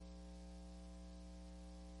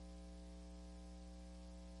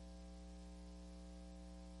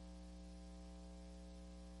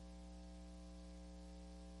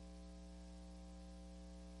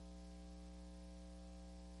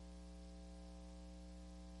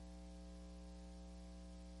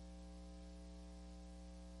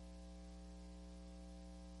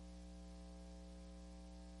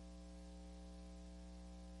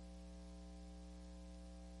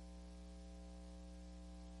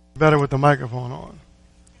better with the microphone on.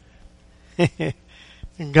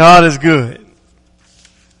 And God is good.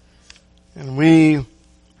 And we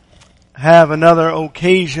have another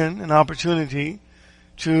occasion, an opportunity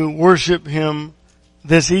to worship Him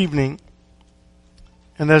this evening.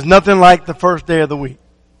 And there's nothing like the first day of the week.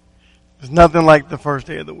 There's nothing like the first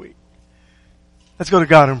day of the week. Let's go to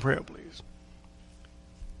God in prayer, please.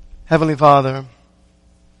 Heavenly Father,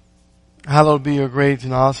 hallowed be your great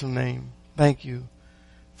and awesome name. Thank you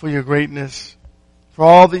for your greatness, for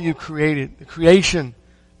all that you created, the creation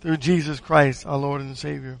through Jesus Christ, our Lord and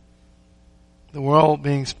Savior. The world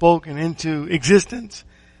being spoken into existence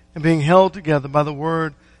and being held together by the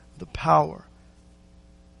word of the power.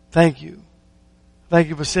 Thank you. Thank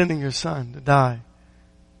you for sending your Son to die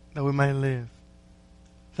that we might live.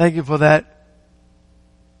 Thank you for that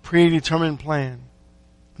predetermined plan,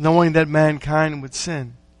 knowing that mankind would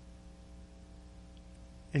sin.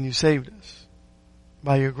 And you saved us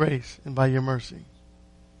by your grace and by your mercy.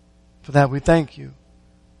 For that we thank you.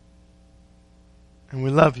 And we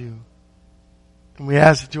love you. And we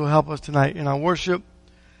ask that you will help us tonight in our worship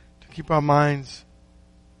to keep our minds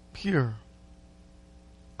pure,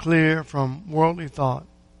 clear from worldly thought,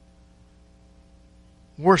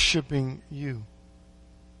 worshiping you,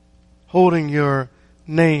 holding your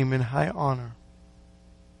name in high honor.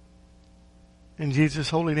 In Jesus'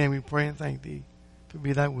 holy name we pray and thank thee. To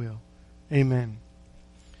be thy will. Amen.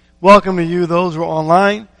 Welcome to you, those who are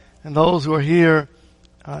online and those who are here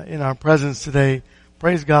in our presence today.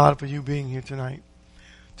 Praise God for you being here tonight.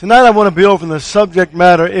 Tonight I want to build from the subject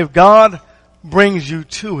matter, if God brings you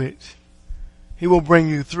to it, He will bring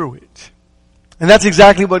you through it. And that's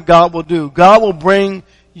exactly what God will do. God will bring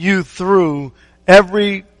you through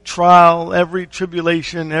every trial, every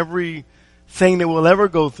tribulation, everything that we'll ever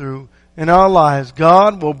go through in our lives.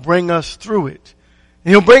 God will bring us through it.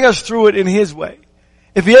 And He'll bring us through it in His way.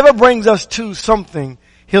 If He ever brings us to something,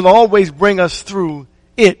 He'll always bring us through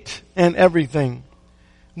it and everything.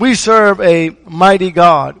 We serve a mighty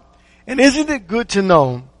God. And isn't it good to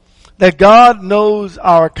know that God knows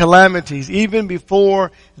our calamities even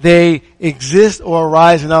before they exist or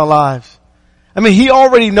arise in our lives? I mean, He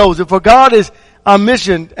already knows it. For God is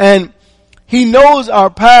omniscient and He knows our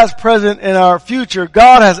past, present, and our future.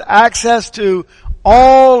 God has access to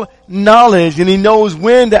all knowledge, and He knows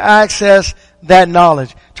when to access that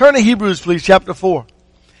knowledge. Turn to Hebrews, please, chapter 4.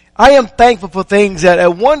 I am thankful for things that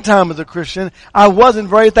at one time as a Christian, I wasn't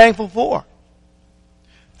very thankful for.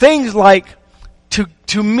 Things like,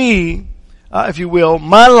 to me, if you will,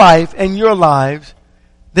 my life and your lives,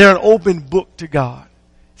 they're an open book to God.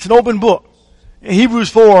 It's an open book. In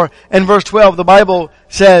Hebrews 4 and verse 12, the Bible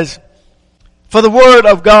says, "For the word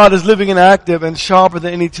of God is living and active and sharper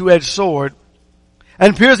than any two-edged sword,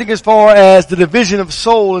 and piercing as far as the division of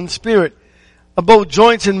soul and spirit, of both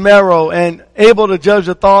joints and marrow, and able to judge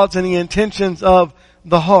the thoughts and the intentions of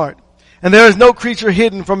the heart. And there is no creature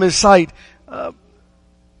hidden from His sight, but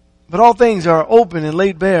all things are open and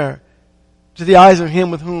laid bare to the eyes of Him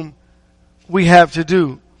with whom we have to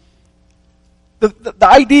do." The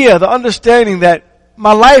idea, the understanding that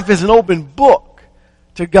my life is an open book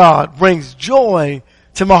to God brings joy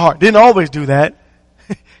to my heart. Didn't always do that.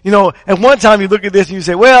 At one time you look at this and you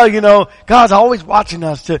say, well, God's always watching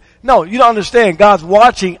us no, you don't understand. God's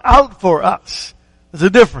watching out for us. There's a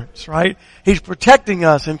difference, right? He's protecting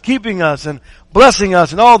us and keeping us and blessing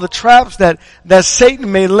us and all the traps that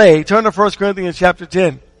Satan may lay. Turn to 1 Corinthians chapter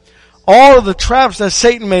 10. All of the traps that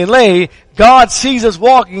Satan may lay, God sees us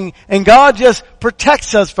walking and God just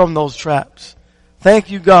protects us from those traps. Thank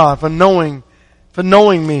you, God, for knowing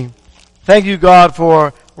me. Thank you, God,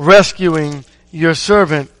 for rescuing your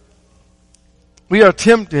servant. We are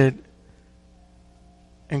tempted,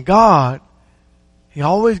 and God, He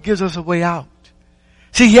always gives us a way out.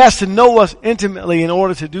 See, He has to know us intimately in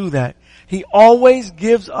order to do that. He always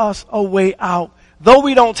gives us a way out. Though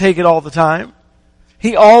we don't take it all the time,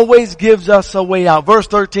 He always gives us a way out. Verse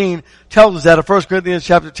 13 tells us that of 1 Corinthians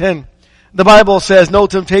chapter 10. The Bible says, "No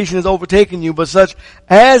temptation has overtaken you, but such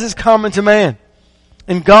as is common to man.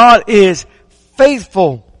 And God is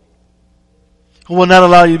faithful, who will not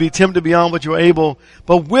allow you to be tempted beyond what you are able,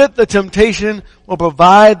 but with the temptation will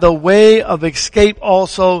provide the way of escape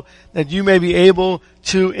also, that you may be able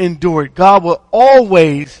to endure it." God will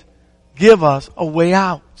always give us a way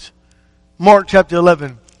out. Mark chapter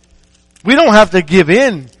 11. We don't have to give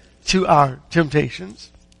in to our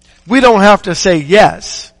temptations. We don't have to say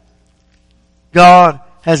yes. God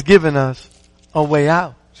has given us a way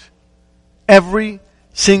out. Every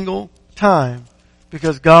single time.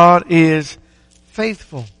 Because God is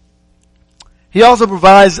faithful. He also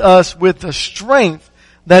provides us with the strength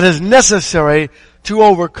that is necessary to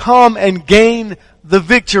overcome and gain the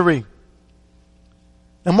victory.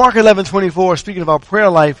 Now Mark 11:24, speaking of our prayer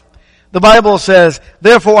life, the Bible says,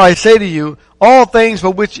 therefore I say to you, all things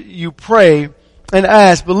for which you pray and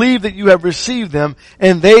ask, believe that you have received them,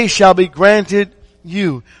 and they shall be granted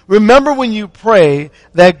you. Remember when you pray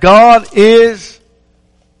that God is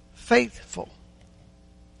faithful.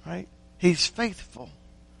 Right? He's faithful.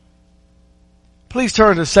 Please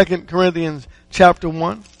turn to 2 Corinthians chapter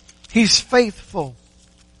 1. He's faithful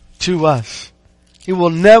to us. He will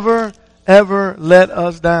never, ever let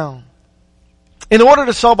us down. In order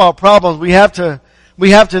to solve our problems, we have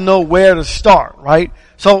to know where to start, right?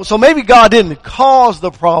 So maybe God didn't cause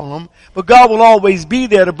the problem, but God will always be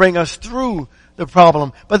there to bring us through the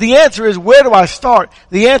problem. But the answer is, where do I start?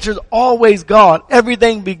 The answer is always God.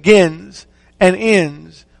 Everything begins and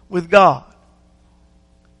ends with God.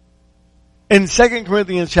 In 2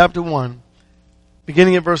 Corinthians chapter 1,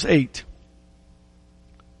 beginning at verse 8.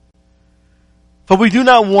 For we do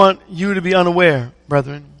not want you to be unaware,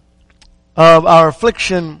 brethren, of our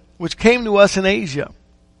affliction which came to us in Asia.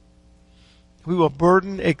 We were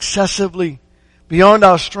burdened excessively beyond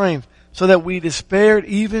our strength, so that we despaired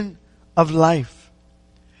even of life.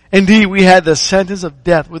 Indeed, we had the sentence of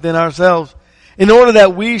death within ourselves, in order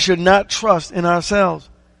that we should not trust in ourselves,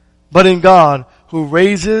 but in God, who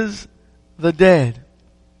raises the dead,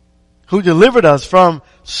 who delivered us from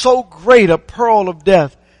so great a peril of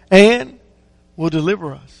death, and will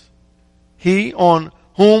deliver us. He on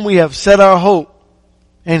whom we have set our hope,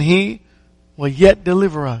 and He will yet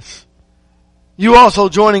deliver us. You also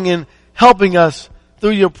joining in helping us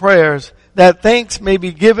through your prayers, that thanks may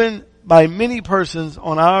be given by many persons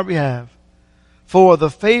on our behalf for the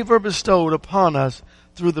favor bestowed upon us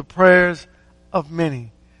through the prayers of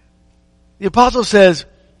many. The apostle says,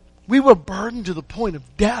 we were burdened to the point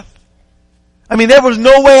of death. I mean, there was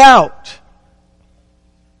no way out.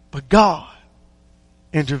 But God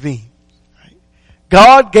intervened. Right?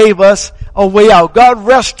 God gave us a way out. God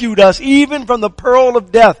rescued us even from the peril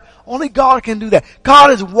of death. Only God can do that.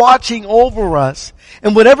 God is watching over us.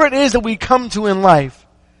 And whatever it is that we come to in life,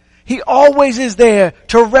 He always is there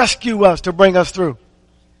to rescue us, to bring us through.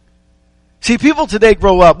 See, people today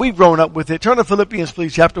grow up. We've grown up with it. Turn to Philippians,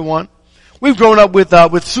 please, chapter 1. We've grown up with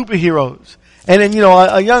superheroes. And then,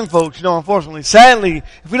 young folks, unfortunately, sadly,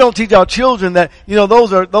 if we don't teach our children that,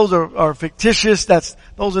 those are fictitious,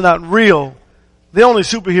 those are not real. The only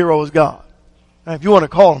superhero is God. Right, if you want to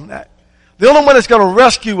call Him that. The only one that's going to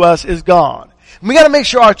rescue us is God. And we got to make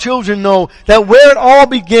sure our children know that where it all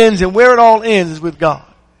begins and where it all ends is with God.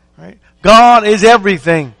 Right? God is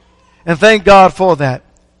everything. And thank God for that.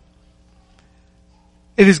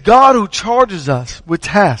 It is God who charges us with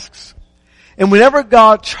tasks. And whenever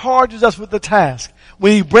God charges us with the task,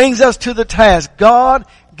 when He brings us to the task, God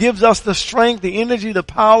gives us the strength, the energy, the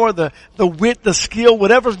power, the wit, the skill,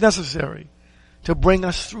 whatever's necessary to bring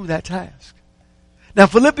us through that task. Now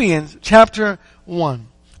Philippians chapter 1.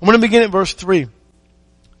 I'm going to begin at verse 3.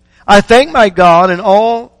 I thank my God in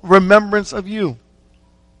all remembrance of you,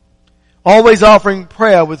 always offering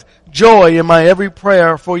prayer with joy in my every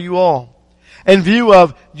prayer for you all, in view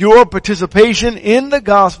of your participation in the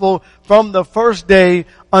gospel from the first day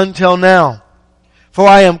until now. For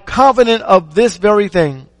I am confident of this very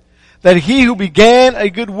thing, that He who began a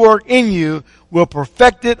good work in you will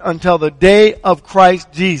perfect it until the day of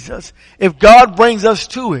Christ Jesus. If God brings us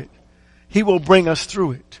to it, He will bring us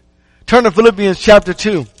through it. Turn to Philippians chapter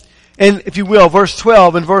 2, and if you will, verse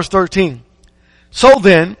 12 and verse 13. So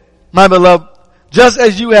then, my beloved, just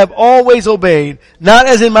as you have always obeyed, not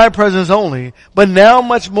as in my presence only, but now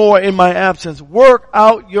much more in my absence, work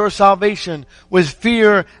out your salvation with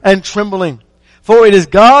fear and trembling. For it is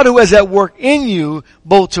God who is at work in you,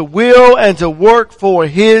 both to will and to work for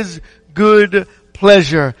His good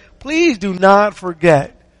pleasure. Please do not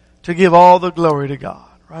forget to give all the glory to God,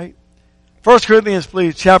 right? 1 Corinthians,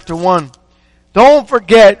 please, chapter 1. Don't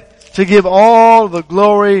forget to give all the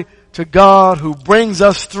glory to God who brings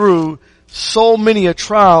us through so many a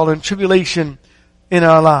trial and tribulation in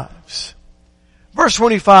our lives. Verse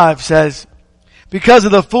 25 says, because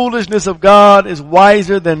of the foolishness of God is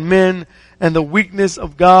wiser than men, and the weakness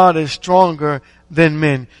of God is stronger than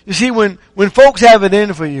men. You see, when folks have it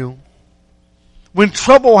in for you, when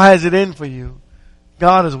trouble has it in for you,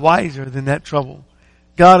 God is wiser than that trouble.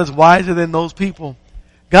 God is wiser than those people.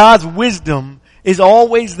 God's wisdom is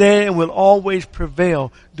always there and will always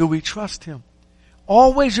prevail. Do we trust Him?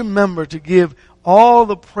 Always remember to give all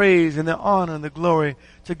the praise and the honor and the glory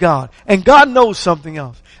to God. And God knows something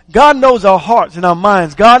else. God knows our hearts and our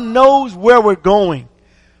minds. God knows where we're going.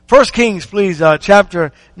 1 Kings, please,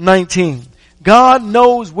 chapter 19. God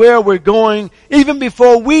knows where we're going even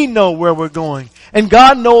before we know where we're going. And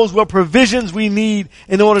God knows what provisions we need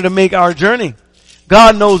in order to make our journey.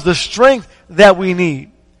 God knows the strength that we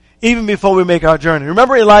need even before we make our journey.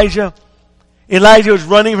 Remember Elijah? Elijah was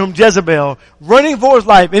running from Jezebel, running for his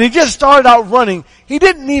life, and he just started out running. He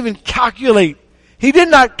didn't even calculate. He did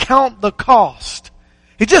not count the cost.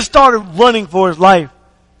 He just started running for his life.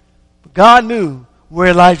 But God knew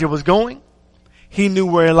where Elijah was going. He knew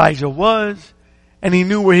where Elijah was, and he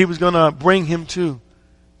knew where he was going to bring him to.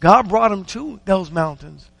 God brought him to those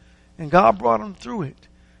mountains, and God brought him through it.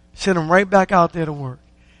 Sent him right back out there to work.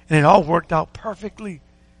 And it all worked out perfectly.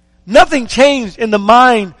 Nothing changed in the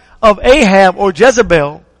mind of Ahab or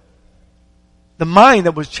Jezebel. The mind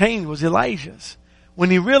that was changed was Elijah's.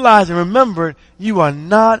 When he realized and remembered, you are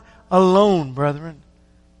not alone, brethren.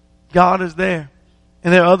 God is there.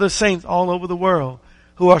 And there are other saints all over the world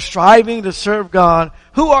who are striving to serve God,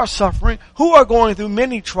 who are suffering, who are going through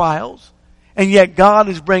many trials, and yet God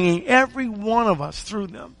is bringing every one of us through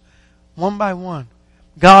them, one by one.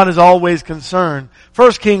 God is always concerned.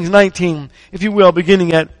 1 Kings 19, if you will,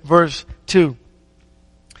 beginning at verse 2.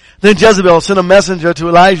 Then Jezebel sent a messenger to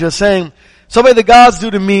Elijah saying, so may the gods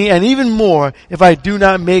do to me and even more if I do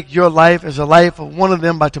not make your life as the life of one of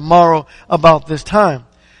them by tomorrow about this time.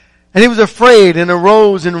 And he was afraid and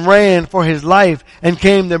arose and ran for his life and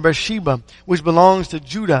came to Beersheba, which belongs to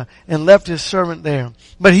Judah, and left his servant there.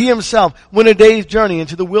 But he himself went a day's journey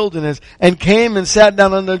into the wilderness and came and sat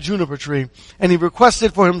down under a juniper tree. And he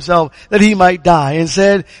requested for himself that he might die and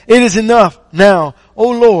said, it is enough now,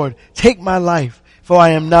 O Lord, take my life, for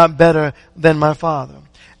I am not better than my father.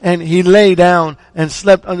 And he lay down and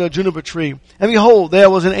slept under a juniper tree. And behold, there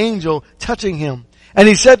was an angel touching him. And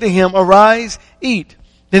he said to him, arise, eat.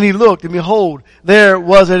 Then he looked, and behold, there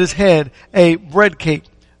was at his head a bread cake,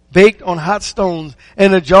 baked on hot stones,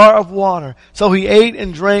 and a jar of water. So he ate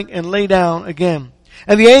and drank and lay down again.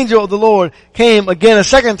 And the angel of the Lord came again a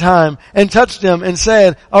second time and touched him and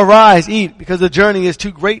said, arise, eat, because the journey is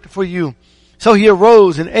too great for you. So he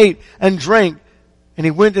arose and ate and drank, and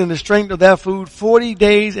he went in the strength of that food 40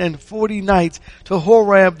 days and 40 nights to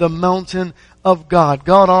Horeb, the mountain of God.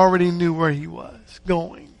 God already knew where he was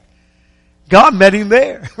going. God met him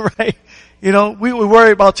there, right? You know, we were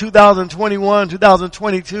worried about 2021,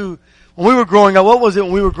 2022. When we were growing up, what was it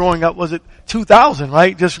when we were growing up? Was it 2000,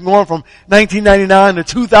 right? Just going from 1999 to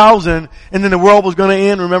 2000, and then the world was going to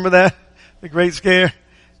end. Remember that? The great scare.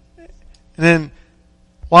 And then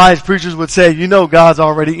wise preachers would say, you know God's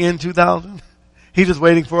already in 2000. He's just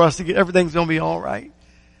waiting for us to get, everything's going to be all right.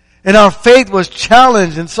 And our faith was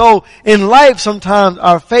challenged. And so in life sometimes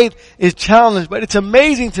our faith is challenged. But it's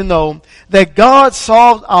amazing to know that God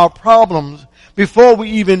solves our problems before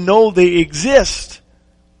we even know they exist.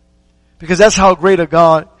 Because that's how great a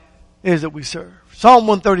God is that we serve. Psalm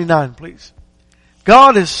 139, please.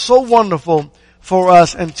 God is so wonderful for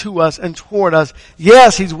us and to us and toward us.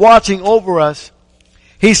 Yes, He's watching over us.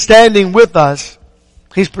 He's standing with us.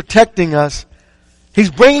 He's protecting us.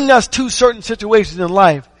 He's bringing us to certain situations in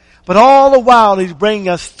life. But all the while, He's bringing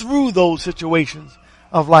us through those situations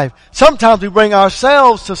of life. Sometimes we bring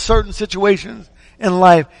ourselves to certain situations in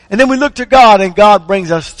life. And then we look to God, and God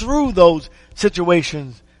brings us through those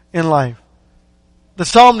situations in life. The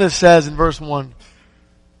psalmist says in verse 1,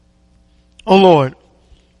 O Lord,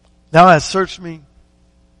 Thou hast searched me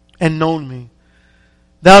and known me.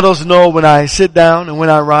 Thou dost know when I sit down and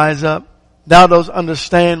when I rise up. Thou dost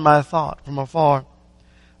understand my thought from afar.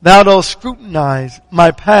 Thou dost scrutinize my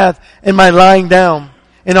path and my lying down,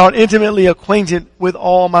 and art intimately acquainted with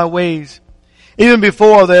all my ways. Even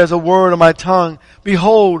before there is a word on my tongue,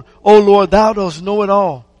 behold, O Lord, Thou dost know it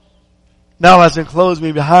all. Thou hast enclosed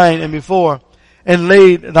me behind and before, and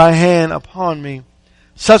laid Thy hand upon me.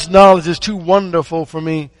 Such knowledge is too wonderful for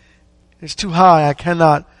me. It's too high, I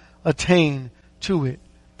cannot attain to it.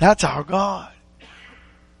 That's our God.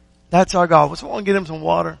 That's our God. Would someone get him some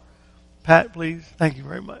water? Pat, please. Thank you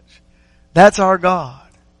very much. That's our God.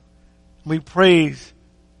 We praise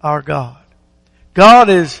our God. God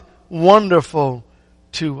is wonderful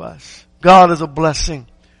to us. God is a blessing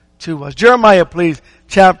to us. Jeremiah, please,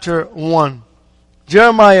 chapter 1.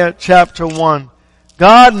 Jeremiah chapter 1.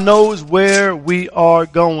 God knows where we are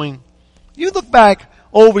going. You look back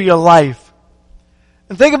over your life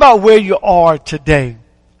and think about where you are today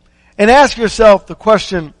and ask yourself the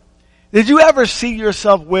question, did you ever see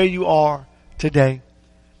yourself where you are today?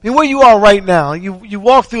 I mean, where you are right now. You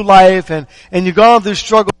walk through life and you've gone through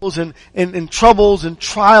struggles and troubles and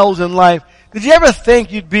trials in life. Did you ever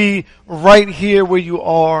think you'd be right here where you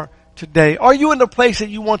are today? Are you in the place that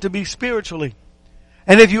you want to be spiritually?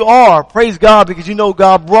 And if you are, praise God because you know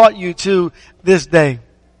God brought you to this day.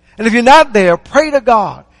 And if you're not there, pray to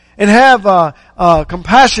God and have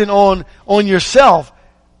compassion on yourself.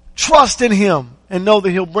 Trust in Him and know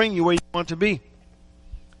that He'll bring you where you want to be.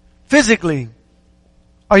 Physically,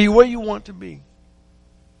 are you where you want to be?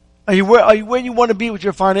 Are you where you want to be with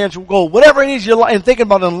your financial goal? Whatever it is you're thinking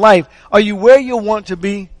about in life, are you where you want to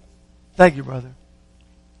be? Thank you, brother.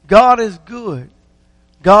 God is good.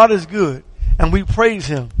 God is good. And we praise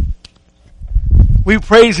Him. We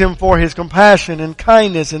praise Him for His compassion and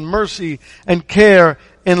kindness and mercy and care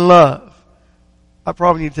and love. I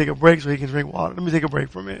probably need to take a break so he can drink water. Let me take a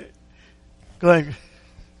break for a minute. Go ahead.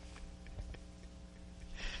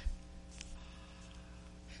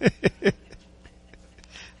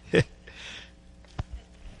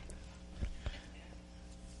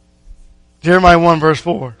 Jeremiah 1 verse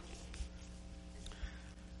 4.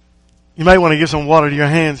 You might want to give some water to your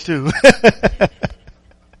hands too.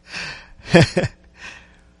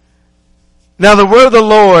 Now the word of the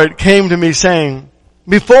Lord came to me saying,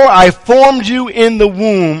 before I formed you in the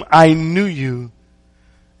womb, I knew you.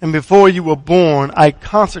 And before you were born, I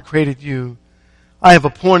consecrated you. I have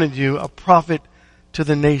appointed you a prophet to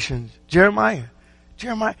the nations. Jeremiah,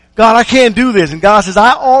 God, I can't do this. And God says,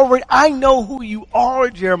 I know who you are,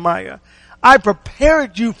 Jeremiah. I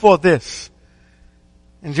prepared you for this.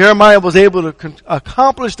 And Jeremiah was able to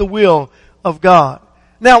accomplish the will of God.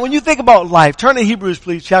 Now, when you think about life, turn to Hebrews,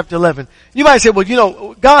 please, chapter 11. You might say,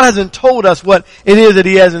 well, God hasn't told us what it is that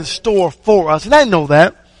He has in store for us. And I know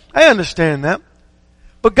that. I understand that.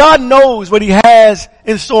 But God knows what He has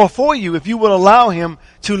in store for you if you will allow Him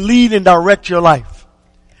to lead and direct your life.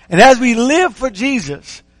 And as we live for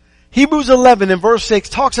Jesus, Hebrews 11 and verse 6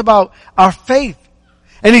 talks about our faith.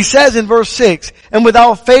 And he says in verse 6, and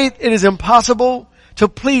without faith it is impossible to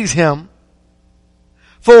please Him.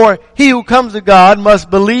 For he who comes to God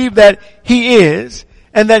must believe that He is,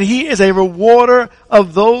 and that He is a rewarder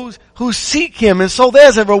of those who seek Him. And so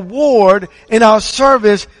there's a reward in our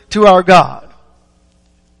service to our God.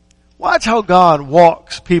 Watch how God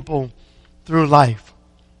walks people through life.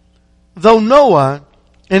 Though Noah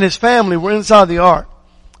and his family were inside the ark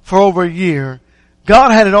for over a year,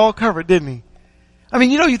 God had it all covered, didn't He? I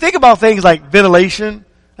mean, you think about things like ventilation.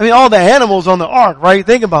 I mean, all the animals on the ark, right?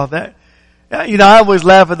 Think about that. I always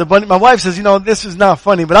laugh at the bunny. My wife says, this is not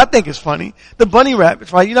funny, but I think it's funny. The bunny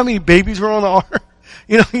rabbits, right? You know how many babies were on the ark?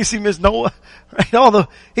 You see Miss Noah, right?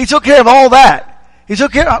 He took care of all that. He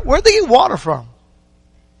took care of, where'd they get water from?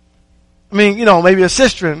 I mean, maybe a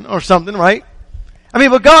cistern or something, right? I mean,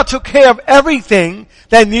 but God took care of everything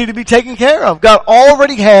that needed to be taken care of. God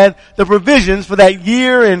already had the provisions for that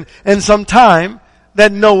year and some time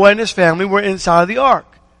that Noah and his family were inside of the ark.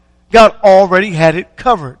 God already had it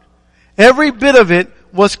covered. Every bit of it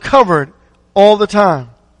was covered all the time.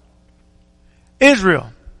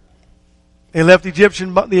 Israel, they left the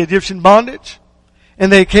Egyptian bondage,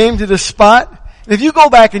 and they came to the spot. And if you go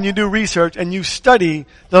back and you do research and you study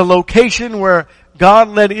the location where God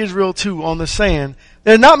led Israel to on the sand,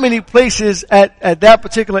 there are not many places at that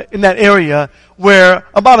particular, in that area where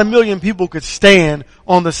about 1 million people could stand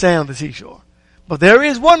on the sand of the seashore. But there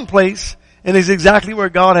is one place, and it's exactly where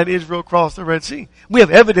God had Israel cross the Red Sea. We have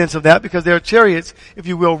evidence of that because there are chariots, if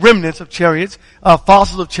you will, remnants of chariots,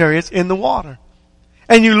 fossils of chariots in the water.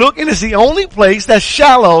 And you look and it's the only place that's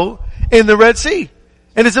shallow in the Red Sea.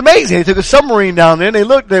 And it's amazing. They took a submarine down there and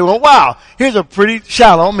they went, wow, here's a pretty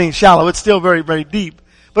shallow, it's still very, very deep,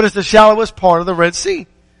 but it's the shallowest part of the Red Sea.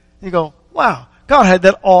 You go, wow, God had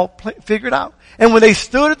that all figured out. And when they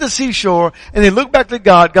stood at the seashore and they looked back to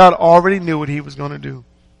God, God already knew what He was going to do.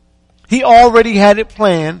 He already had it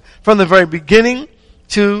planned from the very beginning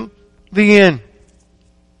to the end.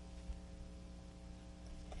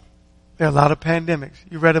 There are a lot of pandemics.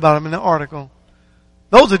 You read about them in the article.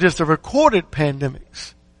 Those are just the recorded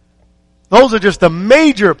pandemics. Those are just the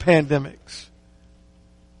major pandemics.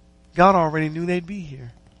 God already knew they'd be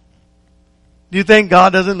here. Do you think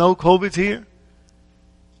God doesn't know COVID's here?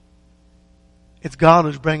 It's God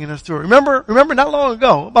who's bringing us through. Remember not long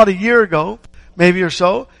ago, about a year ago, maybe or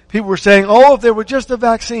so, people were saying, if there were just a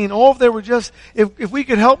vaccine, if we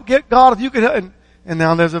could help get God, if you could help, and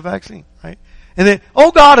now there's a vaccine, right? And then,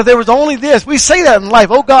 God, if there was only this. We say that in life.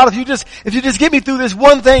 God, if you just get me through this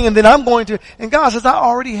one thing and then I'm going to. And God says, I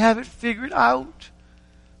already have it figured out.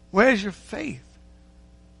 Where's your faith?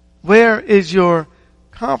 Where is your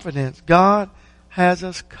confidence? God has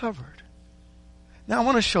us covered. Now I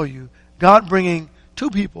want to show you God bringing two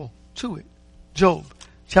people to it. Job,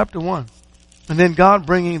 chapter 1. And then God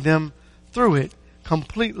bringing them through it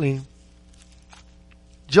completely.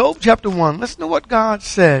 Job chapter 1. Listen to what God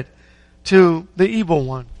said to the evil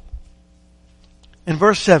one. In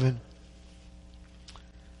verse 7,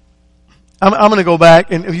 I'm going to go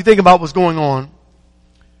back, and if you think about what's going on,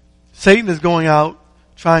 Satan is going out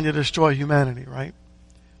trying to destroy humanity, right?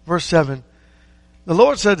 Verse 7, the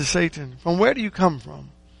Lord said to Satan, "From where do you come from?"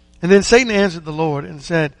 And then Satan answered the Lord and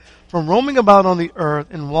said, "From roaming about on the earth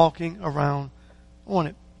and walking around on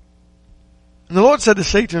it." And the Lord said to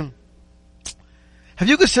Satan, "Have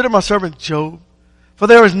you considered my servant Job? For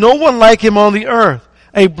there is no one like him on the earth,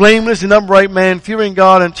 a blameless and upright man, fearing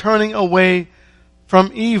God and turning away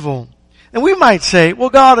from evil." And we might say, well,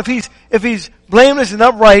 God, if he's blameless and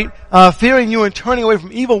upright, fearing you and turning away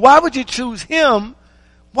from evil, why would you choose him?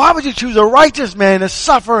 Why would you choose a righteous man to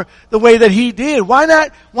suffer the way that he did? Why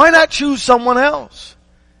not choose someone else?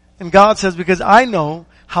 And God says, because I know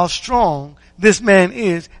how strong this man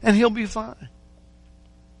is, and he'll be fine.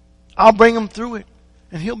 I'll bring him through it,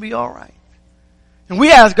 and he'll be all right. And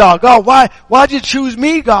we ask God, why'd you choose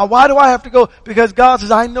me, God? Why do I have to go? Because God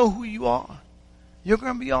says, I know who you are. You're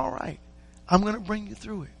going to be all right. I'm going to bring you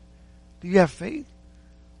through it. Do you have faith?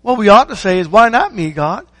 What we ought to say is, why not me,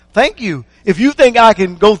 God? Thank you. If you think I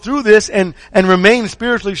can go through this and remain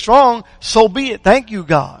spiritually strong, so be it. Thank you,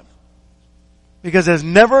 God. Because there's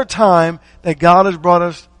never a time that God has brought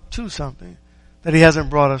us to something that he hasn't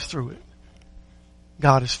brought us through it.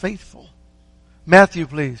 God is faithful. Matthew,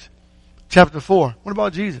 please. Chapter 4. What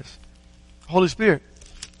about Jesus? Holy Spirit.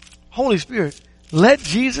 Holy Spirit led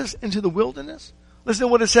Jesus into the wilderness. Listen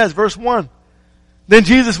to what it says. Verse 1. Then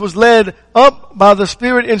Jesus was led up by the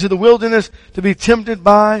Spirit into the wilderness to be tempted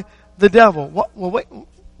by the devil.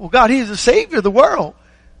 Well, God, he's the Savior of the world.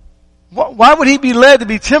 Why would he be led to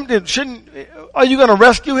be tempted? Are you going to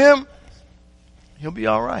rescue him? He'll be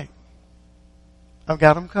all right. I've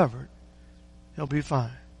got him covered. He'll be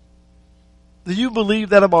fine. Do you believe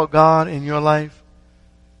that about God in your life?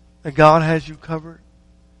 That God has you covered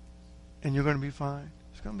and you're going to be fine?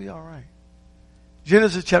 It's going to be all right.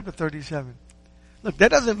 Genesis chapter 37. Look,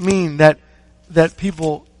 that doesn't mean that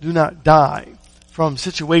people do not die from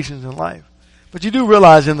situations in life. But you do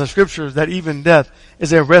realize in the scriptures that even death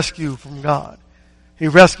is a rescue from God. He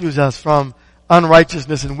rescues us from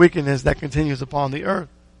unrighteousness and wickedness that continues upon the earth.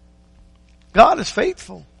 God is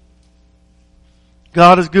faithful.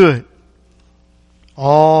 God is good.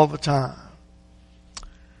 All the time.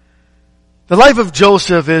 The life of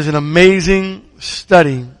Joseph is an amazing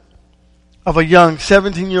study of a young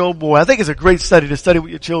 17-year-old boy. I think it's a great study to study with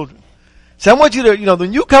your children. So I want you to,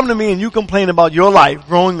 when you come to me and you complain about your life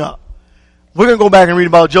growing up, we're going to go back and read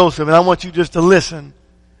about Joseph, and I want you just to listen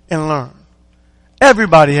and learn.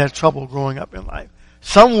 Everybody has trouble growing up in life.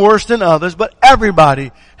 Some worse than others, but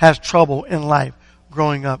everybody has trouble in life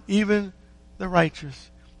growing up. Even the righteous.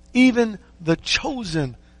 Even the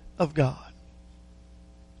chosen of God.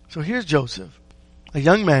 So here's Joseph, a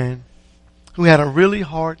young man who had a really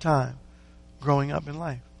hard time growing up in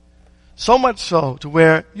life. So much so to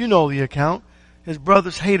where, you know the account, his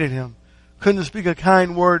brothers hated him, couldn't speak a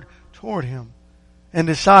kind word toward him, and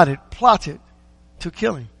plotted to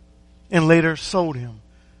kill him, and later sold him.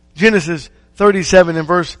 Genesis 37 and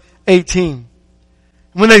verse 18.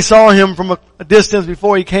 When they saw him from a distance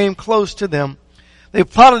before he came close to them, they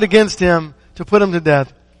plotted against him to put him to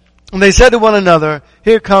death. And they said to one another,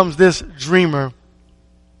 here comes this dreamer.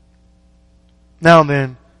 Now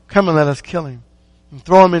then, come and let us kill him and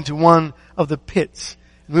throw him into one of the pits.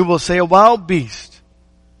 And we will say a wild beast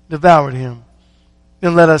devoured him.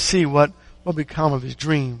 Then let us see what will become of his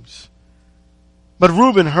dreams. But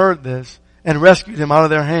Reuben heard this and rescued him out of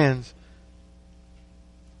their hands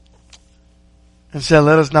and said,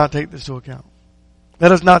 let us not take this to account.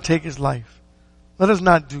 Let us not take his life. Let us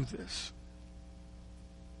not do this.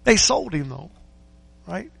 They sold him though,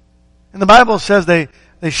 right? And the Bible says they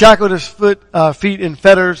shackled his feet in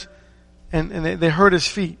fetters and they hurt his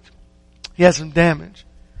feet. He had some damage.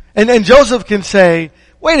 And Joseph can say,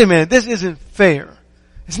 wait a minute, this isn't fair.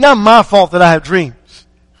 It's not my fault that I have dreams,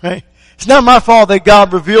 right? It's not my fault that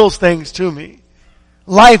God reveals things to me.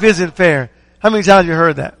 Life isn't fair. How many times have you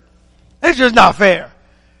heard that? It's just not fair.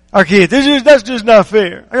 Our kids, that's just not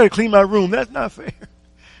fair. I gotta clean my room. That's not fair.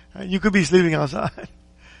 Right? You could be sleeping outside.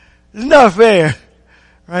 It's not fair.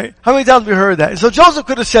 Right? How many times have we heard that? And so Joseph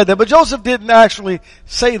could have said that, but Joseph didn't actually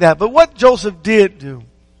say that. But what Joseph did do,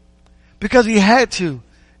 because he had to,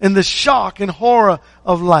 in the shock and horror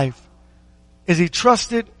of life, is he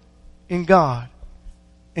trusted in God.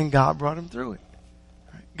 And God brought him through it.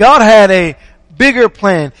 Right? God had a bigger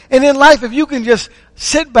plan. And in life, if you can just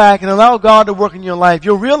sit back and allow God to work in your life,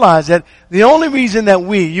 you'll realize that the only reason that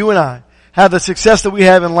you and I, have the success that we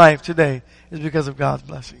have in life today is because of God's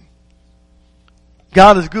blessing.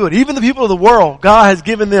 God is good. Even the people of the world, God has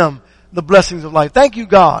given them the blessings of life. Thank you,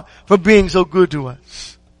 God, for being so good to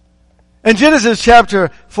us. In Genesis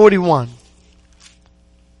chapter 41,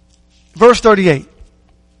 verse 38,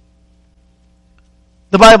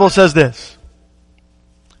 the Bible says this.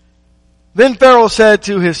 Then Pharaoh said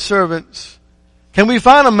to his servants, can we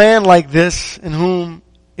find a man like this in whom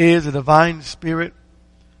is a divine spirit?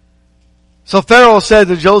 So Pharaoh said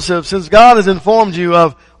to Joseph, since God has informed you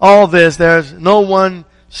of all this, there's no one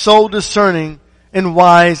so discerning and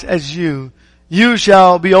wise as you. You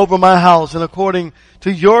shall be over my house, and according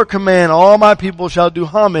to your command, all my people shall do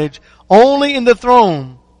homage. Only in the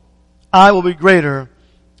throne I will be greater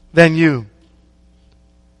than you.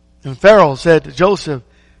 And Pharaoh said to Joseph,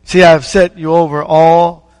 see, I have set you over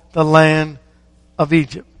all the land of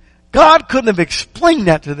Egypt. God couldn't have explained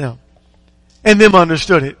that to them and them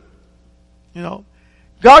understood it. You know,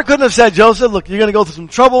 God couldn't have said, Joseph, look, you're going to go through some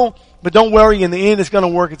trouble, but don't worry, in the end it's going to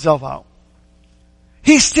work itself out.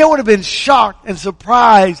 He still would have been shocked and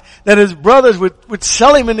surprised that his brothers would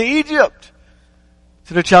sell him into Egypt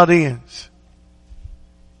to the Chaldeans.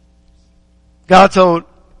 God told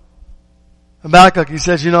Habakkuk, he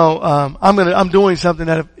says, you know, I'm doing something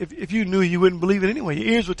that if you knew, you wouldn't believe it anyway.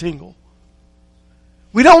 Your ears would tingle.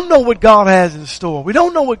 We don't know what God has in store. We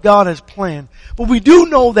don't know what God has planned. But we do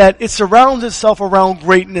know that it surrounds itself around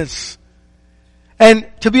greatness. And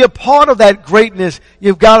to be a part of that greatness,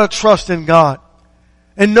 you've got to trust in God.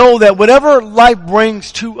 And know that whatever life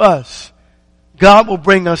brings to us, God will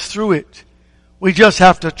bring us through it. We just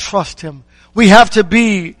have to trust Him. We have to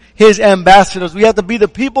be His ambassadors. We have to be the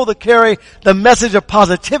people that carry the message of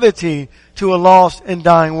positivity to a lost and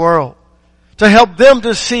dying world. To help them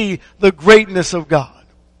to see the greatness of God.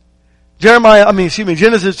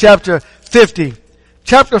 Genesis chapter 50.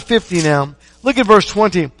 Chapter 50 now. Look at verse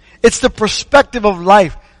 20. It's the perspective of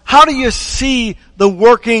life. How do you see the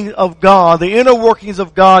working of God, the inner workings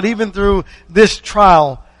of God, even through this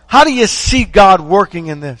trial? How do you see God working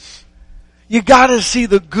in this? You gotta see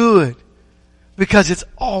the good, because it's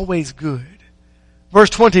always good. Verse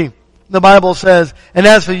 20, the Bible says, and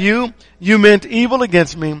as for you, you meant evil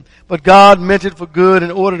against me, but God meant it for good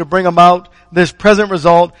in order to bring about this present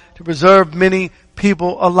result, to preserve many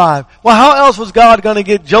people alive. Well, how else was God going to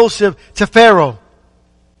get Joseph to Pharaoh?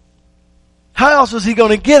 How else was He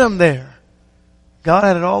going to get him there? God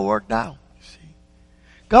had it all worked out. You see,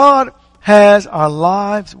 God has our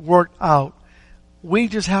lives worked out. We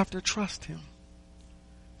just have to trust Him.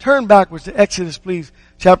 Turn backwards to Exodus, please,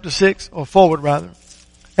 chapter 6, or forward rather.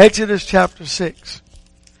 Exodus chapter 6.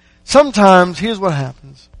 Sometimes, here's what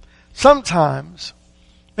happens. Sometimes,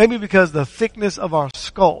 maybe because of the thickness of our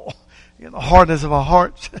skull, the hardness of our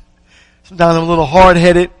hearts, sometimes I'm a little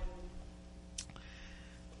hard-headed.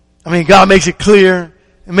 God makes it clear,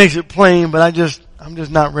 it makes it plain, but I'm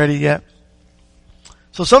just not ready yet.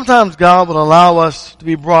 So sometimes God will allow us to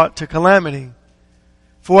be brought to calamity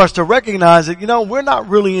for us to recognize that, we're not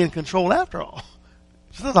really in control after all.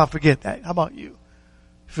 So let's not forget that. How about you?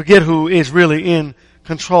 Forget who is really in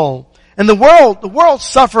control. And the world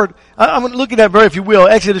suffered. I'm looking at if you will,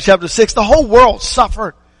 Exodus chapter 6. The whole world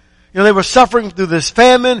suffered. They were suffering through this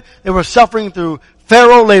famine. They were suffering through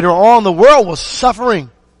Pharaoh later on. The world was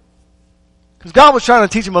suffering. Because God was trying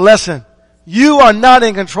to teach them a lesson. You are not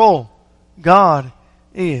in control. God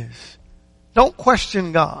is. Don't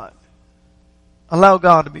question God. Allow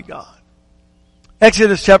God to be God.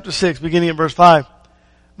 Exodus chapter 6, beginning in verse 5.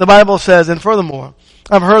 The Bible says, and furthermore,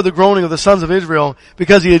 I've heard the groaning of the sons of Israel,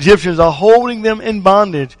 because the Egyptians are holding them in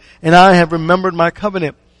bondage, and I have remembered my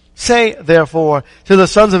covenant. Say, therefore, to the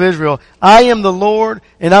sons of Israel, I am the Lord,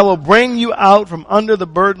 and I will bring you out from under the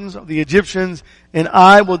burdens of the Egyptians, and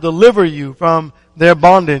I will deliver you from their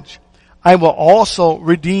bondage. I will also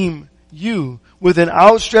redeem you with an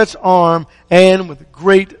outstretched arm and with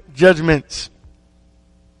great judgments.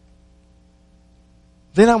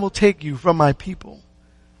 Then I will take you from my people,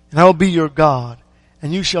 and I will be your God,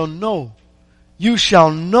 and you shall know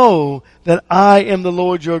that I am the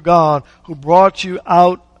Lord your God, who brought you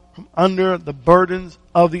out from under the burdens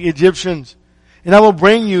of the Egyptians. And I will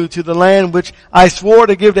bring you to the land which I swore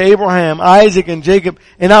to give to Abraham, Isaac, and Jacob,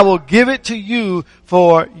 and I will give it to you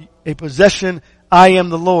for a possession. I am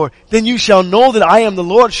the Lord. Then you shall know that I am the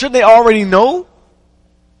Lord. Shouldn't they already know?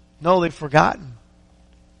 No, they've forgotten.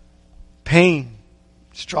 Pain,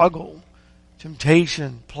 struggle,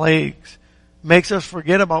 temptation, plagues makes us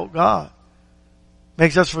forget about God.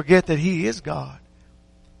 Makes us forget that He is God.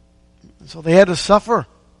 And so they had to suffer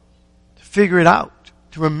to figure it out,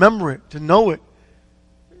 to remember it, to know it.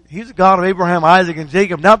 He's the God of Abraham, Isaac, and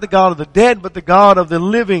Jacob, not the God of the dead, but the God of the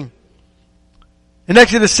living. In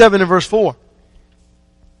Exodus 7 and verse 4,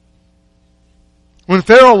 When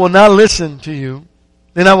Pharaoh will not listen to you,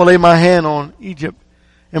 then I will lay my hand on Egypt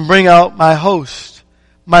and bring out my host,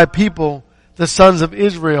 my people, the sons of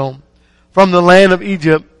Israel, from the land of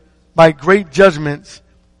Egypt by great judgments.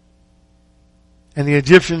 And the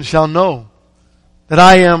Egyptians shall know that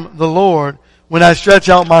I am the Lord when I stretch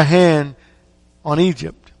out my hand on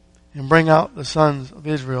Egypt and bring out the sons of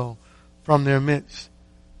Israel from their midst.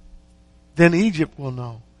 Then Egypt will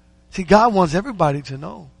know. See, God wants everybody to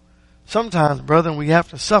know. Sometimes, brethren, we have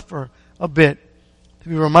to suffer a bit to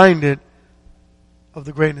be reminded of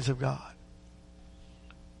the greatness of God.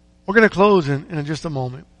 We're going to close in just a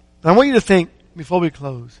moment. And I want you to think, before we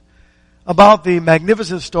close, about the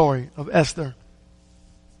magnificent story of Esther.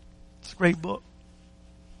 It's a great book.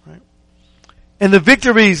 Right? And the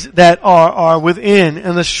victories that are within,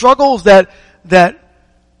 and the struggles that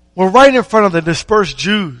were right in front of the dispersed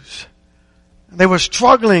Jews. They were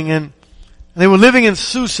struggling, and they were living in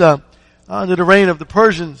Susa under the reign of the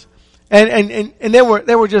Persians. And they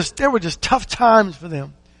were just tough times for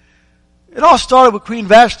them. It all started with Queen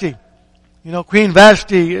Vashti. You know, Queen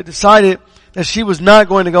Vashti decided that she was not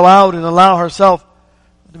going to go out and allow herself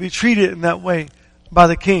to be treated in that way by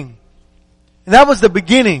the king. And that was the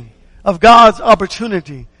beginning of God's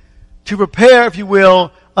opportunity to prepare, if you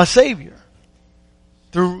will, a savior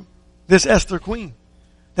through this Esther queen.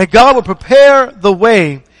 That God would prepare the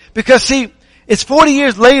way, because see, it's 40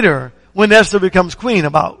 years later when Esther becomes queen,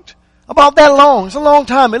 about that long. It's a long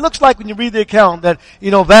time. It looks like when you read the account that,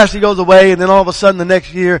 Vashti goes away and then all of a sudden the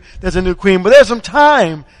next year there's a new queen. But there's some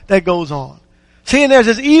time that goes on. See, and there's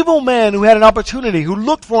this evil man who had an opportunity, who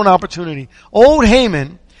looked for an opportunity, old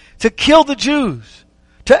Haman, to kill the Jews,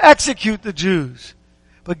 to execute the Jews.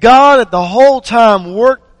 But God at the whole time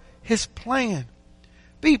worked His plan.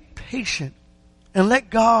 Be patient and let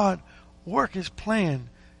God work His plan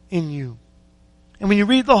in you. And when you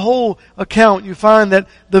read the whole account, you find that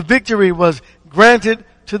the victory was granted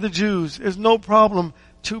to the Jews. There's no problem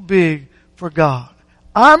too big for God.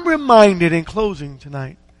 I'm reminded, in closing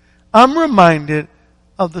tonight, I'm reminded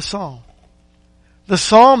of the psalm. The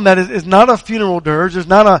psalm that is not a funeral dirge. It's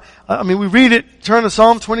not we read it, turn to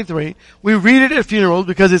Psalm 23. We read it at funerals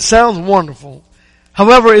because it sounds wonderful.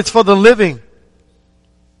 However, it's for the living.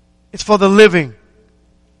 It's for the living.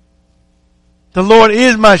 The Lord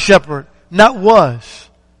is my shepherd, not was.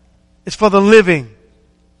 It's for the living.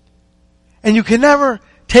 And you can never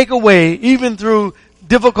take away, even through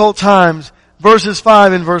difficult times, verses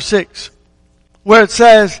 5 and verse 6, where it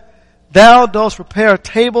says, Thou dost prepare a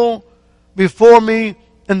table before me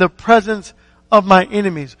in the presence of my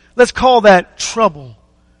enemies. Let's call that trouble.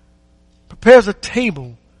 Prepares a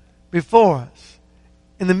table before us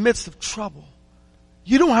in the midst of trouble.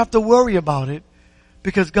 You don't have to worry about it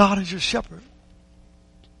because God is your shepherd.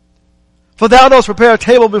 For thou dost prepare a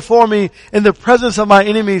table before me in the presence of my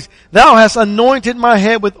enemies. Thou hast anointed my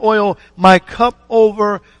head with oil. My cup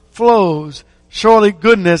overflows. Surely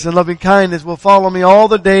goodness and loving kindness will follow me all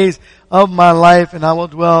the days of my life, and I will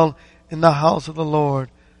dwell in the house of the Lord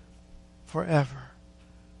forever.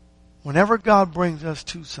 Whenever God brings us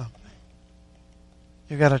to something,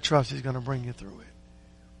 you got to trust He's going to bring you through it.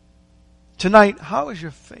 Tonight, how is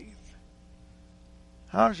your faith?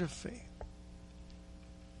 How is your faith?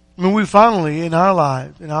 I mean, we finally, in our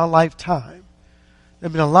lives, in our lifetime, there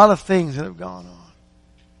have been a lot of things that have gone on.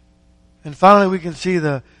 And finally we can see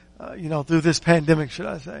through this pandemic, should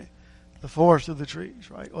I say, the forest through the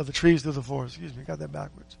trees, right? Or the trees through the forest. Excuse me, got that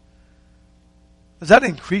backwards. Does that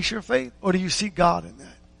increase your faith? Or do you see God in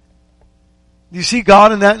that? Do you see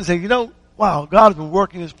God in that and say, wow, God has been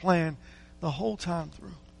working His plan the whole time through.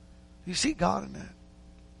 Do you see God in that?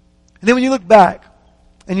 And then when you look back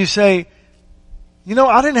and you say,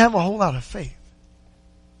 I didn't have a whole lot of faith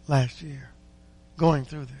last year going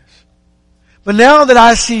through this. But now that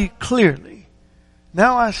I see clearly,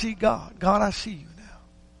 now I see God. God, I see you now.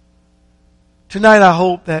 Tonight I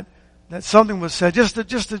hope that something was said just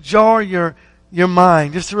to jar your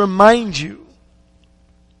mind, just to remind you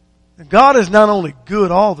that God is not only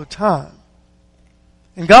good all the time,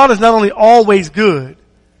 and God is not only always good,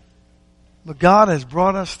 but God has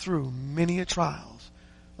brought us through many trials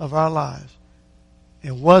of our lives.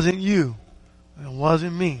 It wasn't you. It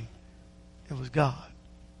wasn't me. It was God.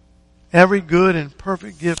 Every good and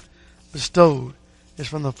perfect gift bestowed is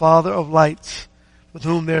from the Father of lights, with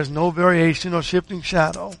whom there is no variation or shifting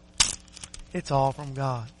shadow. It's all from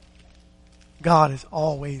God. God is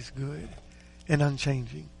always good and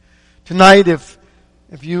unchanging. Tonight, if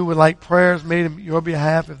you would like prayers made on your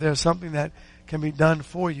behalf, if there's something that can be done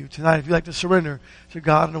for you tonight, if you'd like to surrender to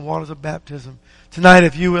God in the waters of baptism tonight,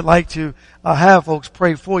 if you would like to have folks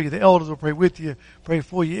pray for you, the elders will pray with you, pray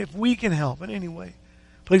for you. If we can help in any way,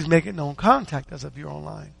 please make it known. Contact us if you're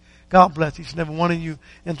online. God bless each and every one of you,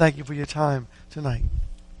 and thank you for your time tonight.